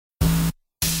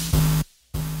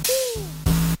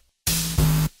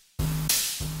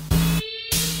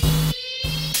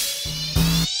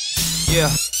Yeah.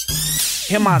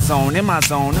 In my zone,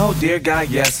 oh dear God,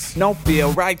 yes. No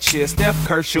feel, righteous, Steph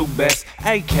Curry shoot best.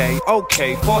 AK,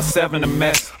 okay, 4-7 a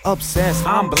mess. Obsessed,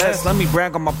 I'm blessed, let me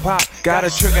brag on my pop. Got a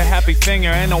trigger happy finger,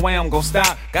 ain't no way I'm gon'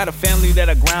 stop. Got a family that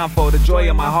I grind for, the joy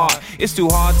of my heart. It's too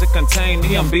hard to contain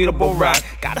the unbeatable rock.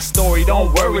 Got a story,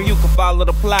 don't worry, you can follow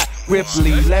the plot.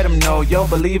 Ripley, let them know, yo,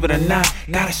 believe it or not.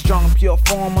 Got a strong, pure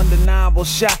form, undeniable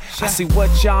shot. I see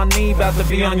what y'all need, about to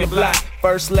be on your block.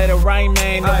 First let it rain,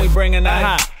 man, then we bringin' the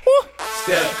hot. Woo!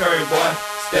 Steph Curry boy,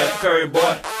 Steph Curry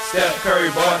boy, Steph Curry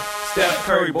boy, Steph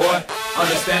Curry boy.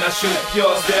 Understand I shoot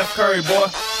pure Steph Curry boy.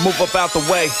 Move up out the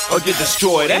way or get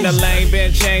destroyed. Ain't the lane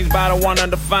been changed by the one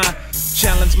undefined.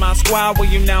 Challenge my squad, well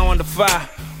you now under fire.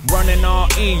 Running on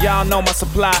E, y'all know my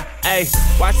supply. Ayy,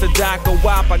 watch the doc go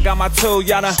wop, I got my tool,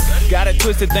 y'all done got it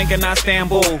twisted thinking I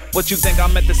Istanbul. What you think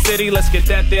I'm at the city? Let's get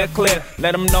that there clear.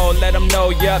 Let them know,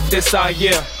 yep, this our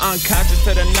year. Unconscious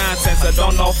to the nonsense, I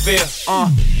don't know fear.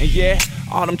 And yeah,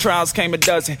 all them trials came a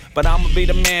dozen, but I'ma be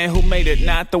the man who made it,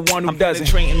 not the one who doesn't.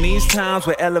 Treating these times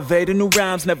with elevated new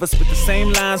rhymes, never spit the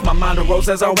same lines, my mind arose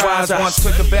as I rise. Once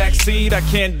took a back seat, I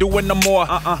can't do it no more.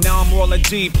 Now I'm rolling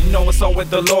deep, you know it's all with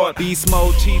the Lord. Beast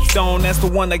mode, cheap stone, that's the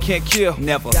one that can't kill.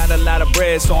 Never got a lot of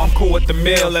bread, so I'm cool with the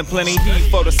meal. And plenty heat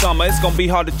for the summer, it's gonna be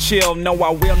hard to chill. No, I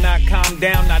will not calm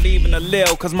down, not even a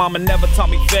little. Cause mama never taught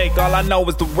me fake, all I know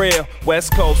is the real.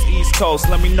 West Coast, East Coast,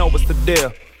 let me know what's the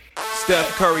deal. Steph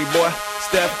Curry boy,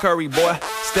 Steph Curry boy,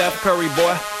 Steph Curry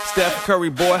boy, Steph Curry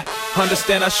boy.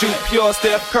 Understand I shoot pure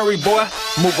Steph Curry boy.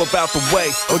 Move about the way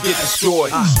or get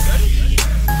destroyed.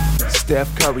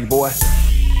 Steph Curry boy,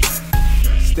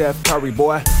 Steph Curry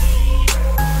boy,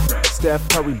 Steph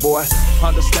Curry boy.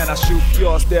 Understand I shoot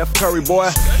pure Steph Curry boy.